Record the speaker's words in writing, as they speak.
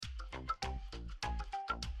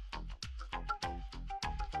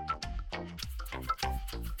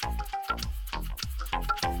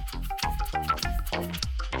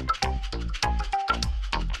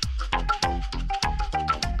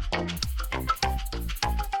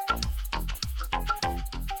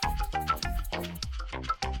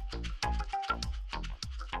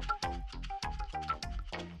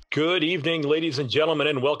Good evening, ladies and gentlemen,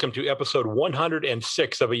 and welcome to episode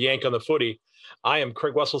 106 of A Yank on the Footy. I am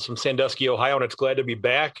Craig Wessels from Sandusky, Ohio, and it's glad to be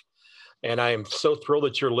back. And I am so thrilled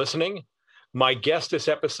that you're listening. My guest this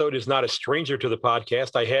episode is not a stranger to the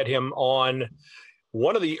podcast. I had him on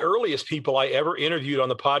one of the earliest people I ever interviewed on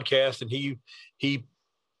the podcast, and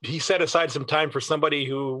he set aside some time for somebody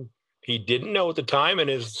who he didn't know at the time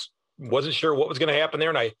and wasn't sure what was going to happen there.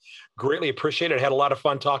 And I greatly appreciate it. I had a lot of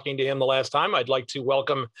fun talking to him the last time. I'd like to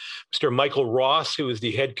welcome Mr. Michael Ross, who is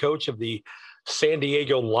the head coach of the San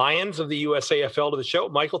Diego Lions of the USAFL, to the show.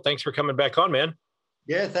 Michael, thanks for coming back on, man.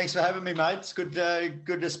 Yeah, thanks for having me, mate. It's good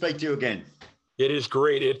to speak to you again. It is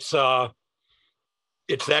great. It's that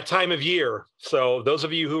time of year. So those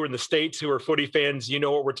of you who are in the States who are footy fans, you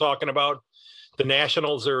know what we're talking about. The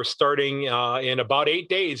Nationals are starting in about 8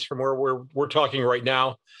 days from where we're talking right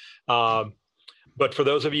now. But for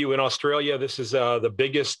those of you in Australia, this is the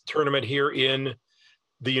biggest tournament here in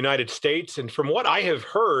the United States. And from what I have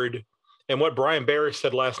heard and what Brian Barry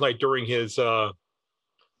said last night during his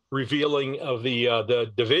revealing of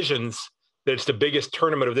the divisions, that it's the biggest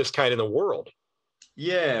tournament of this kind in the world.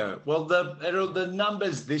 Yeah, well, the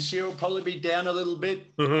numbers this year will probably be down a little bit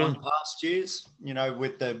on past years,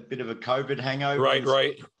 with the bit of a COVID hangover.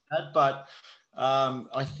 Right. But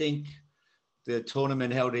I think the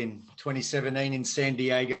tournament held in 2017 in San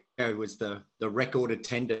Diego was the record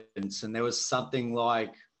attendance, and there was something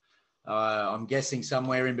like I'm guessing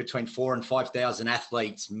somewhere in between 4,000 and 5,000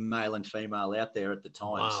 athletes, male and female, out there at the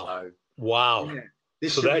time. Wow. Yeah,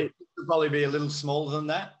 this should probably be a little smaller than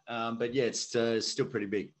that, but yeah, it's still pretty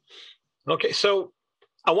big. Okay, so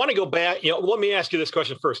I want to go back. Let me ask you this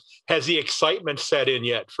question first: has the excitement set in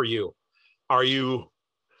yet for you? Are you?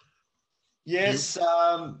 Yes,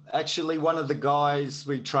 actually, one of the guys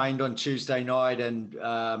we trained on Tuesday night, and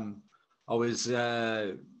I was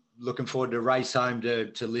looking forward to race home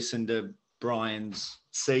to listen to Brian's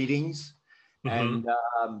seedings, and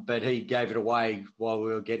but he gave it away while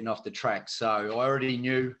we were getting off the track. So I already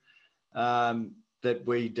knew that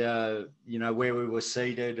we'd where we were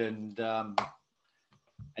seated, and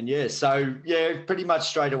yeah, so yeah, pretty much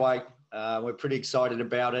straight away, we're pretty excited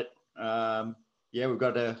about it. We've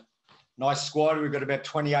got a nice squad. We've got about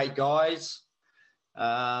 28 guys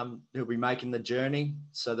who'll be making the journey.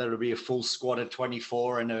 So that'll be a full squad of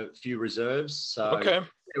 24 and a few reserves. So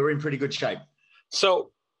we're in pretty good shape.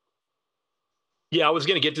 So, yeah, I was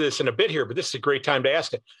going to get to this in a bit here, but this is a great time to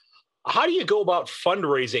ask it. How do you go about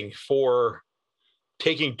fundraising for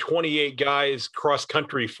taking 28 guys cross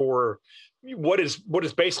country for what is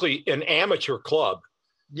basically an amateur club?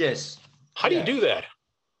 Yes. How do you do that?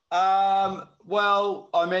 Well,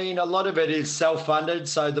 I mean, a lot of it is self-funded.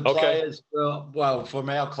 So the players, from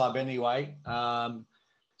our club anyway,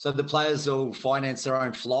 so the players will finance their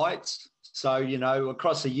own flights. So,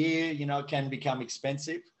 across a year, it can become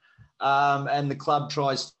expensive. And the club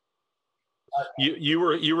tries. You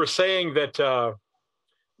were saying that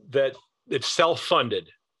it's self-funded.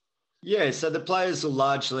 Yeah. So the players will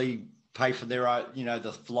largely pay for their own,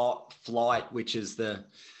 the flight, which is the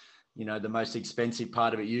most expensive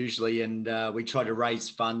part of it usually. And we try to raise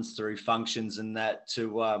funds through functions and that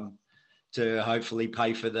to hopefully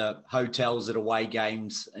pay for the hotels at away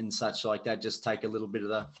games and such like that. Just take a little bit of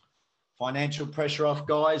the financial pressure off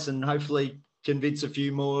guys and hopefully convince a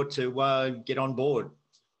few more to get on board.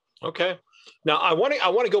 Okay. Now I want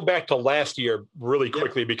to go back to last year really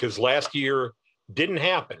quickly because last year didn't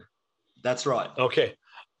happen. That's right. Okay.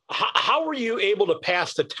 How were you able to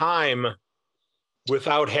pass the time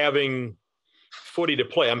without having footy to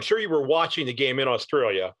play? I'm sure you were watching the game in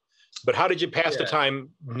Australia, but how did you pass the time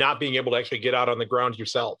not being able to actually get out on the ground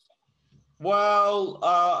yourself?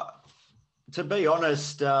 Well, to be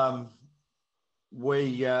honest,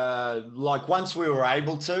 we once we were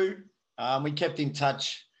able to, we kept in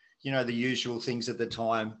touch, the usual things at the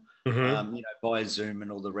time, via Zoom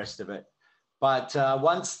and all the rest of it. But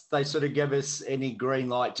once they sort of give us any green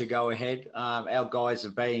light to go ahead, our guys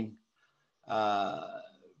have been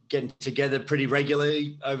getting together pretty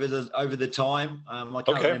regularly over the time. I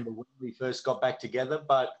can't remember when we first got back together,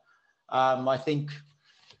 but I think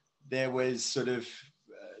there was sort of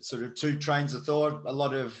two trains of thought. A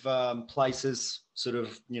lot of places sort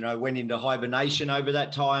of went into hibernation over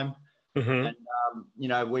that time, and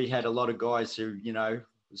we had a lot of guys who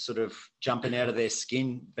sort of jumping out of their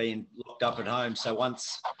skin, being locked up at home. So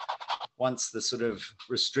once the sort of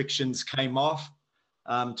restrictions came off,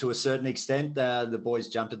 to a certain extent, the boys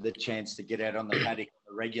jumped at the chance to get out on the paddock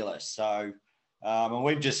on the regular. So, and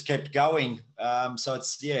we've just kept going. So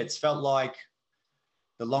it's felt like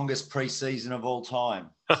the longest preseason of all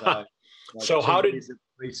time. So, so how did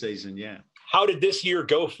preseason? Yeah. how did this year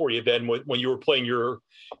go for you then when you were playing your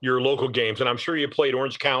local games? And I'm sure you played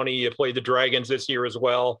Orange County, you played the Dragons this year as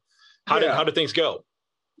well. How did things go?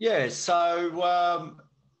 Yeah, so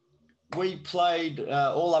we played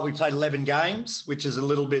we played 11 games, which is a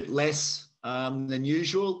little bit less than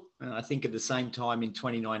usual. I think at the same time in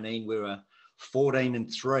 2019 we were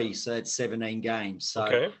 14-3, so that's 17 games. So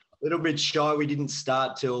a little bit shy. We didn't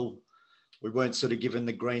start till we weren't sort of given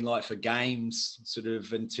the green light for games sort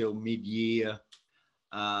of until mid-year,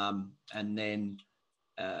 and then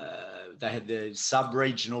they had the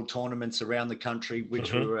sub-regional tournaments around the country,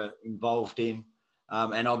 which we were involved in.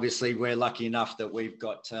 And obviously we're lucky enough that we've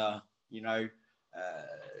got,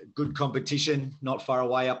 good competition not far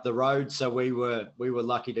away up the road. So we were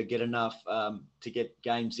lucky to get enough to get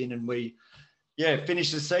games in, and we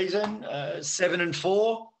finished the season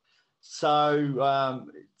 7-4. So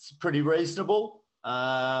it's pretty reasonable.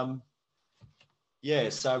 So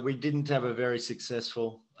we didn't have a very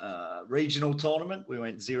successful regional tournament. We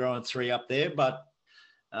went 0-3 up there, but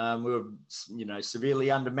we were, severely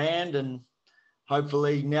undermanned, and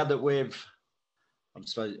hopefully now that I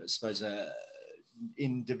suppose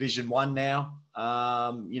in Division 1 now,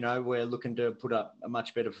 we're looking to put up a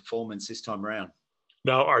much better performance this time around.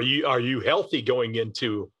 Now, are you healthy going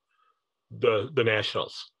into the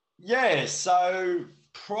Nationals? Yeah, so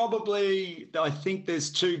probably I think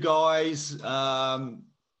there's 2 guys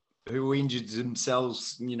who injured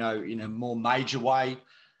themselves, in a more major way,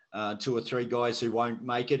 2 or 3 guys who won't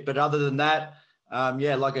make it. But other than that,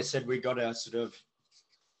 like I said, we got a sort of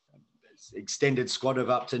extended squad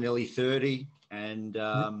of up to nearly 30, and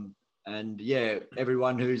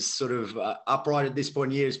everyone who's sort of upright at this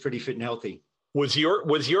point in the year is pretty fit and healthy. Was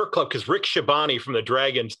your club, because Rick Shabani from the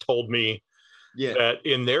Dragons told me that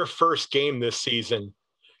in their first game this season,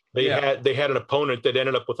 they had an opponent that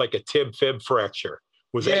ended up with like a tib-fib fracture.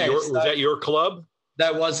 Was that your club?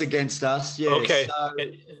 That was against us, yes. Okay. So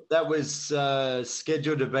that was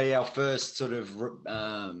scheduled to be our first sort of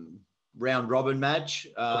round robin match.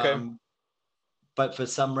 But for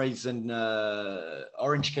some reason,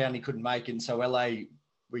 Orange County couldn't make it, and so LA,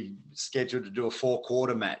 we scheduled to do a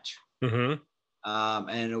 4-quarter match.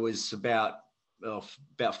 And it was about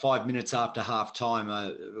 5 minutes after half time.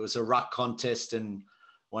 It was a ruck contest, and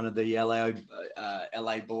one of the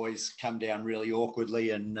LA boys come down really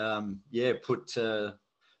awkwardly and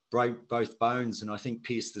broke both bones, and I think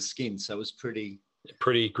pierced the skin. So it was pretty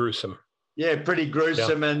gruesome. Yeah, pretty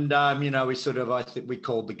gruesome. Yeah. And I think we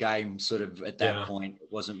called the game sort of at that point. It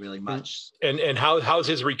wasn't really much. And how's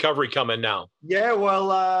his recovery coming now? Yeah,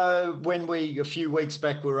 well, a few weeks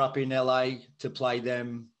back, we were up in LA to play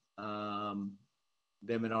them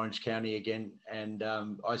in Orange County again. And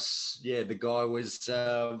the guy was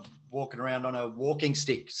walking around on a walking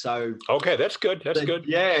stick. So okay, that's good. That's good.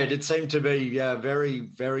 Yeah, it seemed to be very,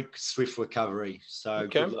 very swift recovery. So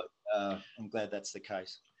good luck. I'm glad that's the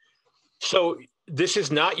case. So this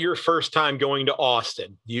is not your first time going to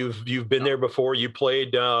Austin. You've been there before. You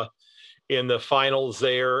played in the finals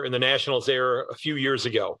there, in the Nationals there a few years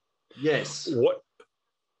ago. Yes.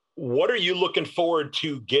 What are you looking forward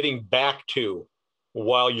to getting back to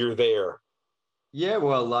while you're there? Yeah,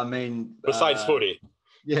 well, I mean, besides footy.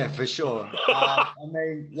 Yeah, for sure. I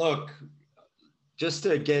mean, look, just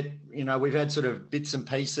to get, we've had sort of bits and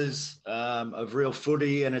pieces of real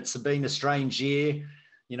footy, and it's been a strange year.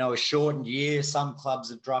 A shortened year. Some clubs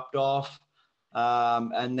have dropped off.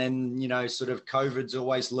 And then, sort of COVID's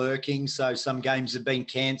always lurking. So some games have been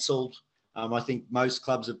cancelled. I think most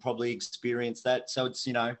clubs have probably experienced that. So it's,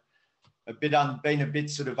 been a bit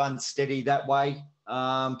sort of unsteady that way.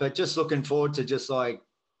 But just looking forward to just like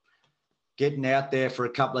getting out there for a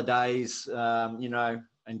couple of days,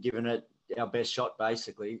 and giving it our best shot,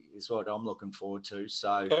 basically, is what I'm looking forward to.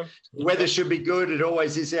 So the weather should be good. It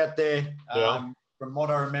always is out there. From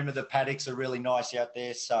what I remember, the paddocks are really nice out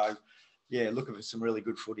there. So, looking for some really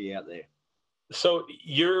good footy out there. So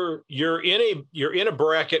you're in a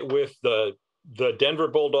bracket with the Denver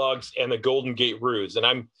Bulldogs and the Golden Gate Roos, and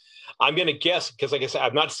I'm going to guess, because like I said,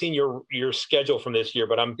 I've not seen your schedule from this year,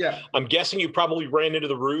 but I'm guessing you probably ran into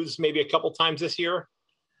the Roos maybe a couple times this year.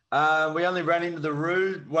 We only ran into the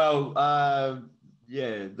Roos. Well,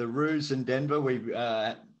 the Roos in Denver. We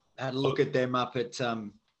had a look at them up at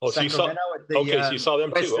Sacramento at the so you saw them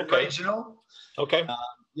Western too. Regional. Okay.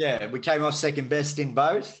 We came off second best in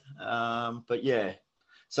both. So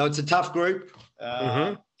it's a tough group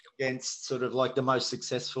against sort of like the most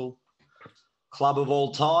successful club of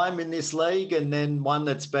all time in this league, and then one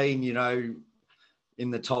that's been, in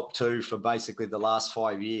the top 2 for basically the last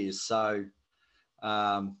 5 years. So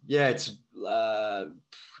it's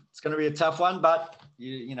going to be a tough one, but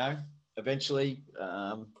eventually,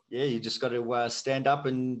 you just got to stand up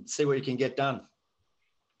and see what you can get done.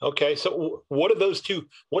 Okay, so what do those two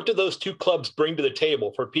clubs bring to the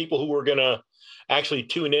table for people who are going to actually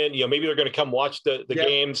tune in? You know, maybe they're going to come watch the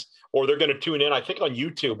games, or they're going to tune in. I think on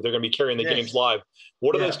YouTube they're going to be carrying the games live.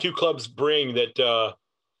 What do those two clubs bring that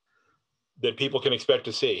that people can expect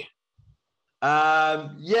to see?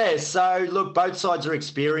 So look, both sides are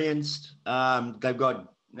experienced. They've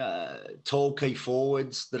got tall key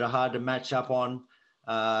forwards that are hard to match up on.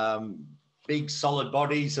 Big solid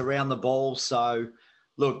bodies around the ball. So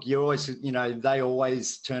look, they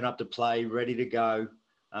always turn up to play, ready to go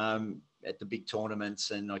at the big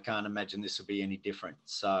tournaments, and I can't imagine this will be any different.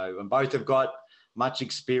 So, and both have got much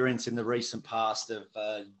experience in the recent past of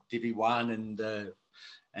Divi 1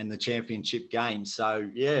 and the championship game. So,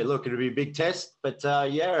 look, it'll be a big test, but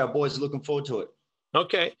our boys are looking forward to it.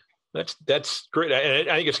 Okay, that's great. I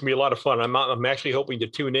think it's gonna be a lot of fun. I'm actually hoping to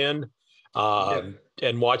tune in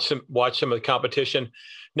and watch some of the competition.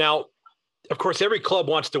 Now, of course, every club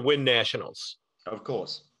wants to win nationals. Of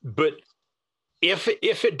course. But if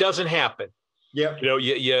it doesn't happen, you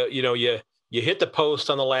hit the post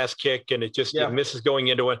on the last kick and it just it misses going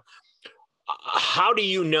into it. How do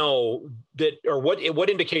you know that, or what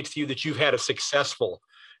indicates to you that you've had a successful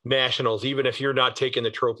nationals, even if you're not taking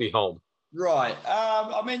the trophy home? Right.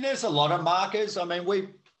 I mean, there's a lot of markers. I mean, we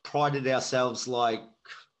prided ourselves, over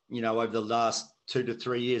the last 2 to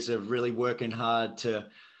 3 years of really working hard to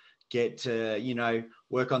get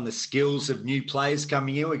work on the skills of new players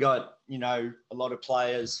coming in. We got, a lot of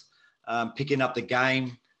players picking up the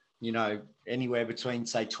game, anywhere between,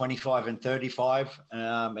 say, 25 and 35.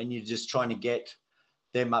 And you're just trying to get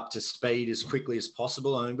them up to speed as quickly as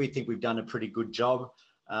possible. I mean, we think we've done a pretty good job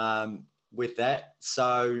with that.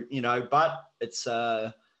 So, but it's,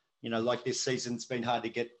 like this season, it's been hard to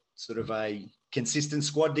get sort of a consistent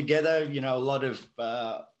squad together. A lot of,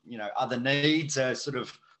 other needs are sort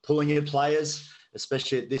of pulling in players,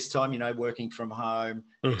 especially at this time, working from home,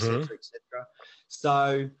 et cetera, et cetera.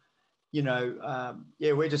 So,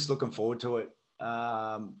 we're just looking forward to it.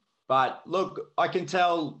 But look, I can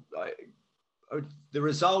tell the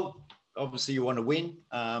result, obviously you want to win,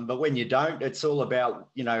 but when you don't, it's all about,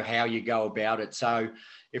 how you go about it. So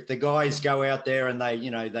if the guys go out there and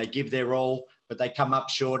they give their all, but they come up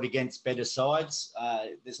short against better sides,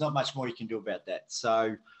 there's not much more you can do about that.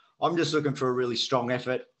 So I'm just looking for a really strong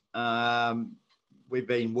effort. We've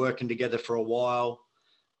been working together for a while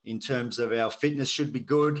in terms of our fitness should be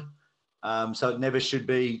good. So it never should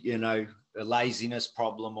be, a laziness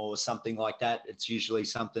problem or something like that. It's usually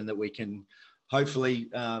something that we can hopefully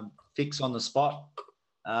fix on the spot.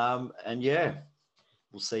 We'll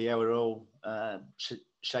see how it all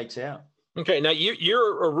shakes out. Okay, now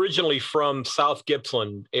you're originally from South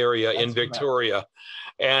Gippsland area in Victoria.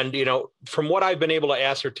 And, from what I've been able to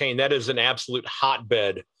ascertain, that is an absolute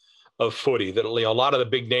hotbed of footy. That a lot of the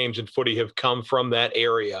big names in footy have come from that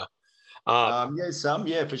area. For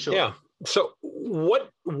sure. Yeah. So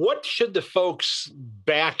what should the folks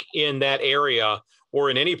back in that area or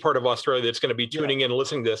in any part of Australia that's going to be tuning in and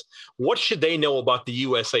listening to this, what should they know about the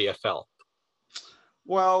USAFL?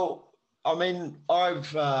 Well, I mean, what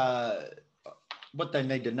they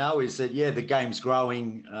need to know is that, the game's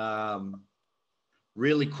growing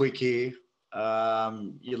really quick here.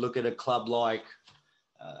 You look at a club like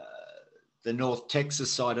the North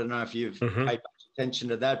Texas side. I don't know if you've paid much attention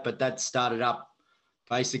to that, but that started up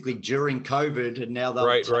basically during COVID, and now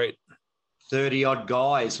they're 30 odd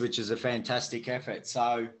guys, which is a fantastic effort.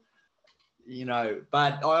 So,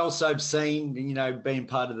 but I also have seen, being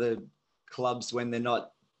part of the clubs when they're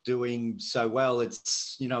not doing so well,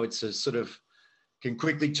 it's, it's a sort of can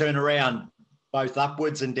quickly turn around both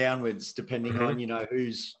upwards and downwards, depending on,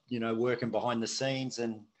 who's, working behind the scenes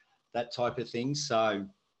and that type of thing. So,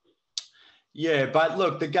 but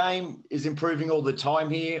look, the game is improving all the time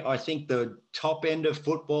here. I think the top end of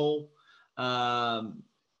football,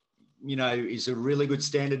 is a really good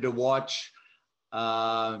standard to watch.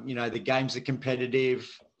 The games are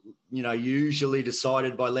competitive, usually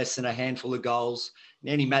decided by less than a handful of goals. And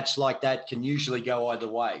any match like that can usually go either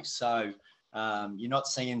way. So you're not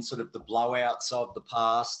seeing sort of the blowouts of the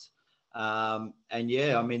past.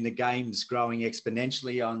 The game's growing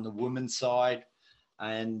exponentially on the women's side.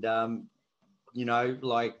 And,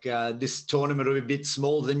 this tournament will be a bit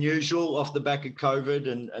smaller than usual off the back of COVID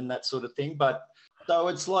and that sort of thing. But so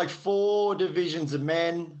it's like 4 divisions of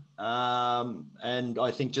men, and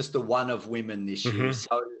I think just the one of women this year.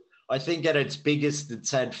 So I think at its biggest, it's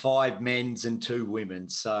had 5 men's and 2 women.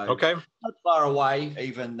 So not far away,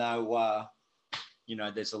 even though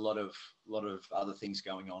there's a lot of other things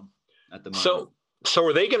going on at the moment. So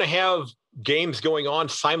are they going to have games going on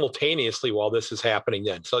simultaneously while this is happening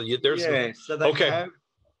then? So so they have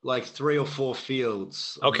like 3 or 4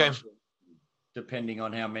 fields. Okay. Sure, depending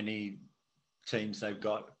on how many teams they've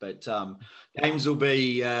got. But games will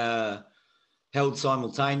be held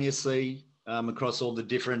simultaneously across all the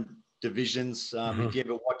different divisions. If you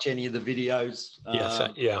ever watch any of the videos,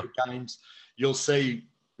 the games, you'll see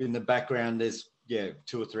in the background there's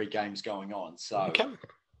 2 or 3 games going on. So okay.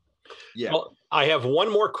 Yeah. Well, I have one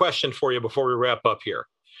more question for you before we wrap up here.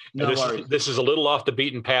 No worries. This is a little off the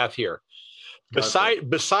beaten path here.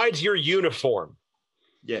 Besides your uniform,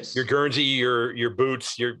 yes, your Guernsey, your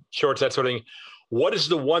boots, your shorts, that sort of thing, what is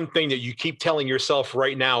the one thing that you keep telling yourself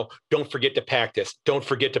right now? Don't forget to pack this. Don't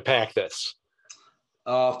forget to pack this.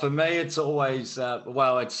 For me, it's always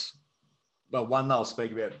one that I'll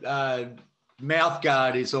speak about. Mouth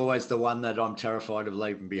guard is always the one that I'm terrified of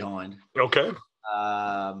leaving behind. Okay.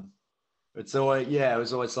 It's always, it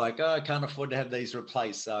was always like, I can't afford to have these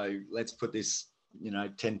replaced, so let's put this,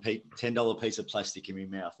 $10 piece of plastic in my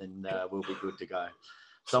mouth, and we'll be good to go.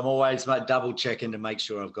 So I'm always double checking to make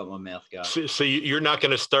sure I've got my mouth guard. So you're not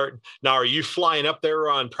going to start now. Are you flying up there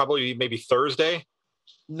on probably maybe Thursday?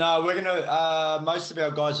 No, we're gonna. Most of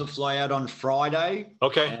our guys will fly out on Friday.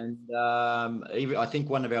 Okay. And even I think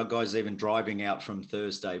one of our guys is even driving out from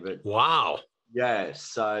Thursday. But wow. Yeah.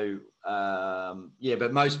 So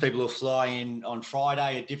but most people will fly in on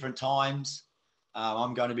Friday at different times.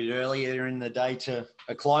 I'm going to be earlier in the day to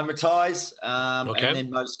acclimatise. And then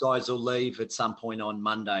most guys will leave at some point on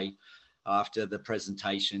Monday after the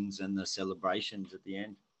presentations and the celebrations at the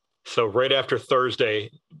end. So right after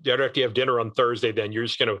Thursday, after you have dinner on Thursday, then you're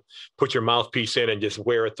just going to put your mouthpiece in and just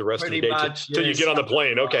wear it the rest of the day until you get on the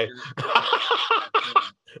plane. Okay.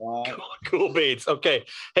 Cool beats. Okay.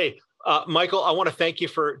 Hey, Michael, I want to thank you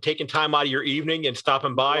for taking time out of your evening and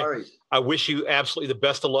stopping by. No worries. I wish you absolutely the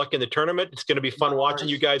best of luck in the tournament. It's going to be fun watching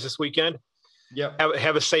you guys this weekend. Yep.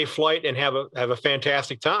 Have a safe flight and have a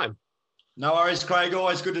fantastic time. No worries, Craig.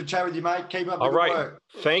 Always good to chat with you, mate. Keep up the good work.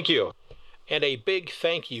 Thank you. And a big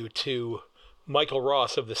thank you to Michael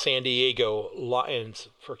Ross of the San Diego Lions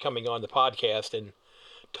for coming on the podcast and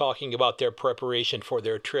talking about their preparation for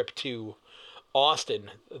their trip to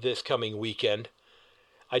Austin this coming weekend.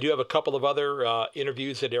 I do have a couple of other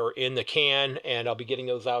interviews that are in the can, and I'll be getting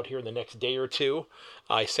those out here in the next day or two.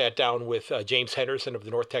 I sat down with James Henderson of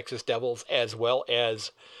the North Texas Devils, as well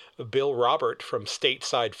as Bill Robert from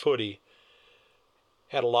Stateside Footy.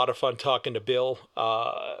 Had a lot of fun talking to Bill,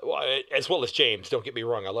 as well as James. Don't get me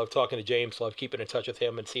wrong. I love talking to James, love keeping in touch with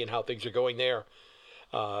him and seeing how things are going there.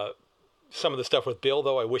 Some of the stuff with Bill,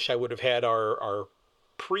 though, I wish I would have had our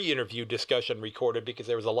pre-interview discussion recorded because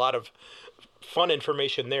there was a lot of fun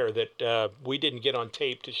information there that we didn't get on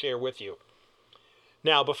tape to share with you.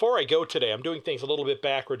 Now, before I go today, I'm doing things a little bit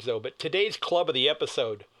backwards, though, but today's club of the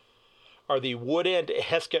episode are the Woodend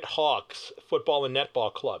Heskett Hawks Football and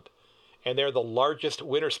Netball Club. And they're the largest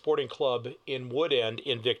winter sporting club in Woodend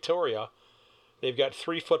in Victoria. They've got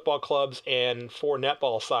 3 football clubs and 4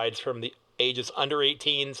 netball sides from the ages under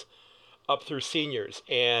 18s up through seniors.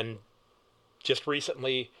 And just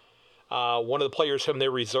recently, one of the players from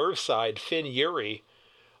their reserve side, Finn Urie,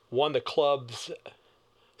 won the club's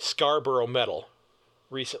Scarborough Medal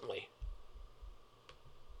recently.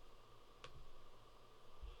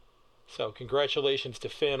 So congratulations to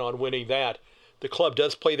Finn on winning that. The club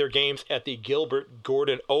does play their games at the Gilbert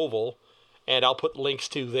Gordon Oval, and I'll put links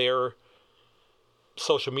to their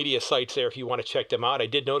social media sites there if you want to check them out. I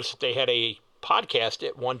did notice that they had a podcast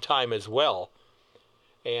at one time as well,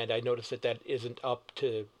 and I noticed that isn't up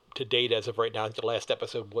to date as of right now. The last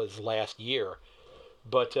episode was last year.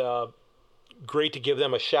 But great to give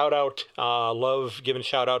them a shout-out. Love giving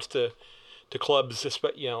shout-outs to clubs,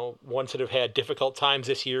 ones that have had difficult times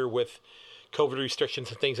this year with COVID restrictions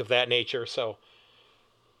and things of that nature. So,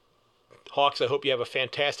 Hawks, I hope you have a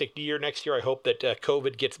fantastic year next year. I hope that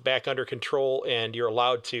COVID gets back under control and you're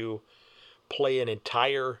allowed to play an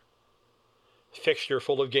entire fixture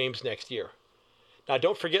full of games next year. Now,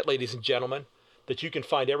 don't forget, ladies and gentlemen, that you can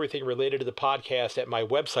find everything related to the podcast at my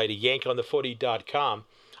website at yankonthefooty.com.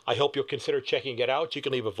 I hope you'll consider checking it out. You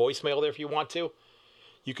can leave a voicemail there if you want to.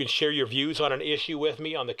 You can share your views on an issue with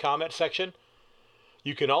me on the comment section.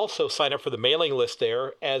 You can also sign up for the mailing list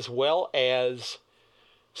there, as well as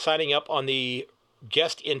signing up on the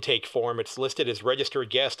guest intake form. It's listed as registered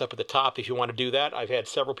guest up at the top if you want to do that. I've had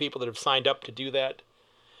several people that have signed up to do that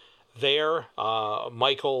there.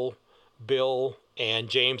 Michael, Bill, and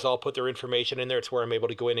James all put their information in there. It's where I'm able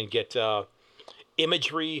to go in and get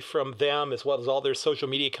imagery from them, as well as all their social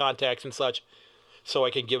media contacts and such. so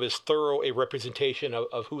I can give as thorough a representation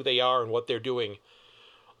of who they are and what they're doing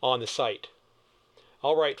on the site.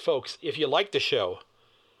 All right, folks, if you like the show,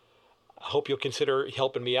 I hope you'll consider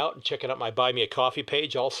helping me out and checking out my Buy Me a Coffee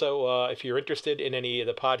page. Also, if you're interested in any of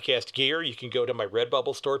the podcast gear, you can go to my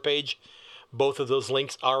Redbubble store page. Both of those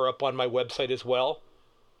links are up on my website as well.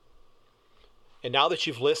 And now that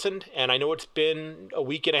you've listened, and I know it's been a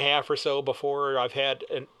week and a half or so before I've had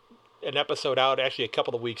an episode out, actually a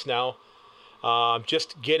couple of weeks now,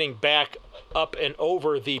 just getting back up and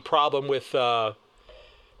over the problem with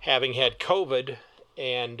having had COVID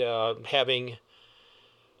and having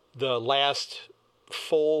the last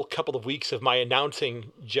full couple of weeks of my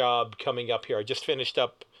announcing job coming up here. I just finished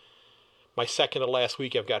up my second to last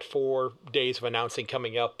week. I've got 4 days of announcing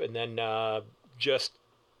coming up, and then just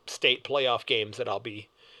state playoff games that I'll be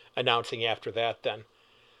announcing after that then.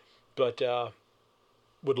 But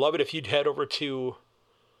would love it if you'd head over to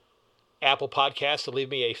Apple Podcasts to leave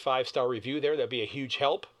me a 5-star review there. That'd be a huge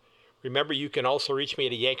help. Remember, you can also reach me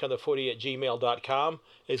at yankonthefooty@gmail.com,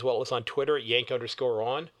 as well as on Twitter at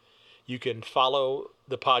yank_on. You can follow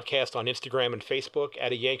the podcast on Instagram and Facebook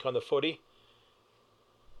at @yankonthefooty.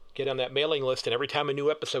 Get on that mailing list, and every time a new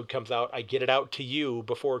episode comes out, I get it out to you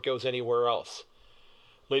before it goes anywhere else.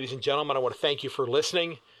 Ladies and gentlemen, I want to thank you for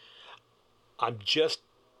listening. I'm just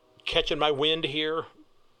catching my wind here,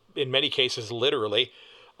 in many cases, literally.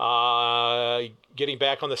 Getting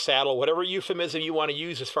back on the saddle, whatever euphemism you want to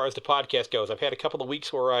use as far as the podcast goes. I've had a couple of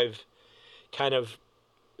weeks where I've kind of,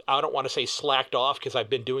 I don't want to say slacked off, because I've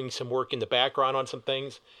been doing some work in the background on some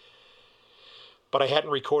things. But I hadn't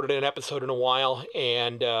recorded an episode in a while,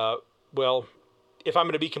 and, well, if I'm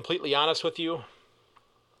going to be completely honest with you,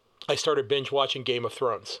 I started binge watching Game of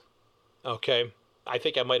Thrones. Okay? I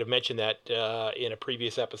think I might have mentioned that in a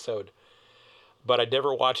previous episode. But I'd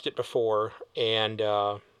never watched it before, and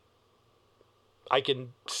I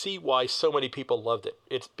can see why so many people loved it.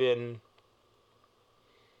 It's been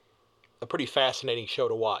a pretty fascinating show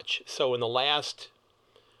to watch. So in the last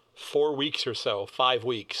 4 weeks or so, 5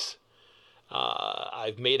 weeks,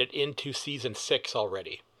 I've made it into season 6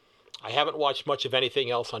 already. I haven't watched much of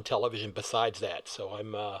anything else on television besides that, so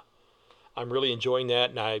I'm really enjoying that,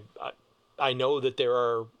 and I know that there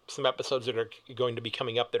are some episodes that are going to be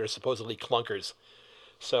coming up that are supposedly clunkers.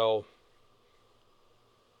 So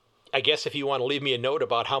I guess if you want to leave me a note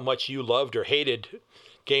about how much you loved or hated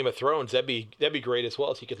Game of Thrones, that'd be great as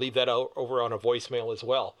well. So you could leave that over on a voicemail as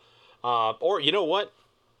well. Or you know what?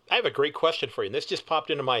 I have a great question for you, and this just popped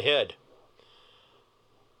into my head.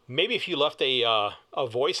 Maybe if you left a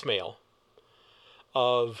voicemail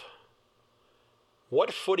of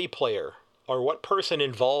what footy player or what person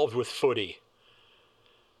involved with footy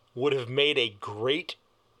would have made a great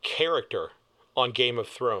character on Game of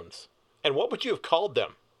Thrones, and what would you have called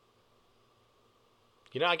them?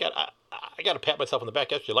 You know, I got to pat myself on the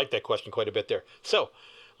back. I actually like that question quite a bit there. So,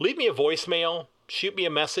 leave me a voicemail, shoot me a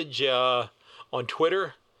message on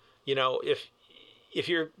Twitter. You know, if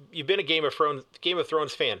you've been a Game of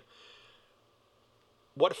Thrones fan,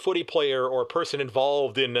 what footy player or person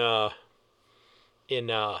involved in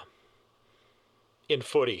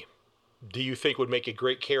footy do you think would make a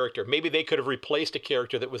great character? Maybe they could have replaced a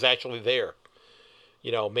character that was actually there.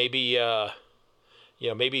 You know, maybe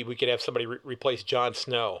we could have somebody replace Jon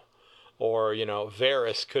Snow, or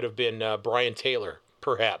Varys could have been Brian Taylor,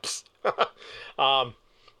 perhaps. But I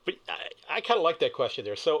kind of like that question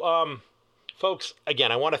there. So, folks,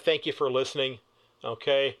 again, I want to thank you for listening.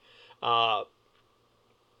 Okay,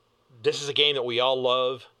 this is a game that we all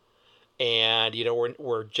love, and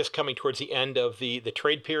we're just coming towards the end of the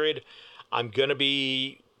trade period. I'm gonna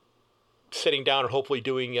be sitting down and hopefully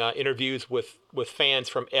doing interviews with fans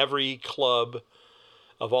from every club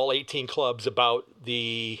of all 18 clubs about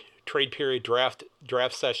the trade period draft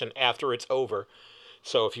session after it's over.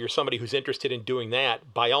 So if you're somebody who's interested in doing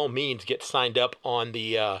that, by all means get signed up on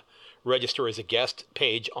the register as a guest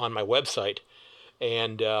page on my website,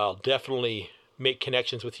 and I'll definitely make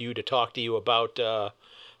connections with you to talk to you about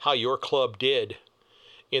how your club did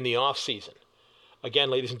in the off season.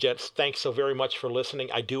 Again, ladies and gents, thanks so very much for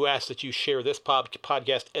listening. I do ask that you share this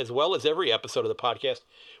podcast, as well as every episode of the podcast,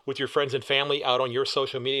 with your friends and family out on your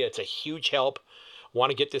social media. It's a huge help.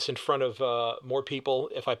 Want to get this in front of more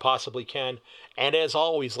people if I possibly can. And as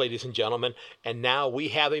always, ladies and gentlemen, and now we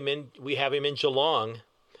have him in Geelong.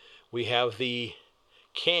 We have the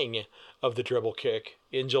king of the dribble kick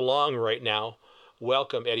in Geelong right now.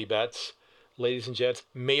 Welcome, Eddie Betts. Ladies and gents,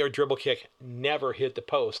 may your dribble kick never hit the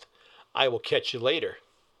post. I will catch you later.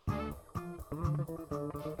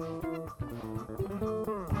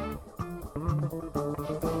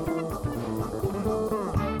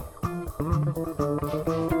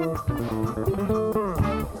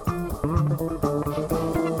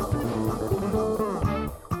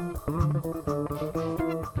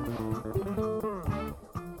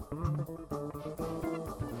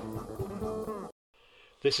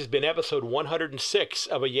 This has been episode 106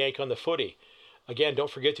 of A Yank on the Footy. Again, don't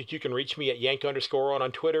forget that you can reach me at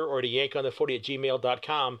yank_on Twitter, or at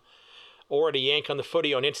yankonthefooty@gmail.com, or at Yank on the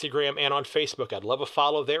Footy on Instagram and on Facebook. I'd love a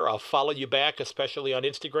follow there. I'll follow you back, especially on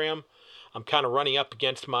Instagram. I'm kind of running up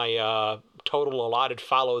against my total allotted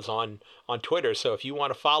follows on Twitter. So if you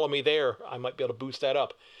want to follow me there, I might be able to boost that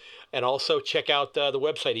up. And also check out the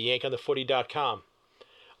website at yankonthefooty.com.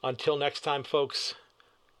 Until next time, folks,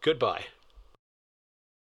 goodbye.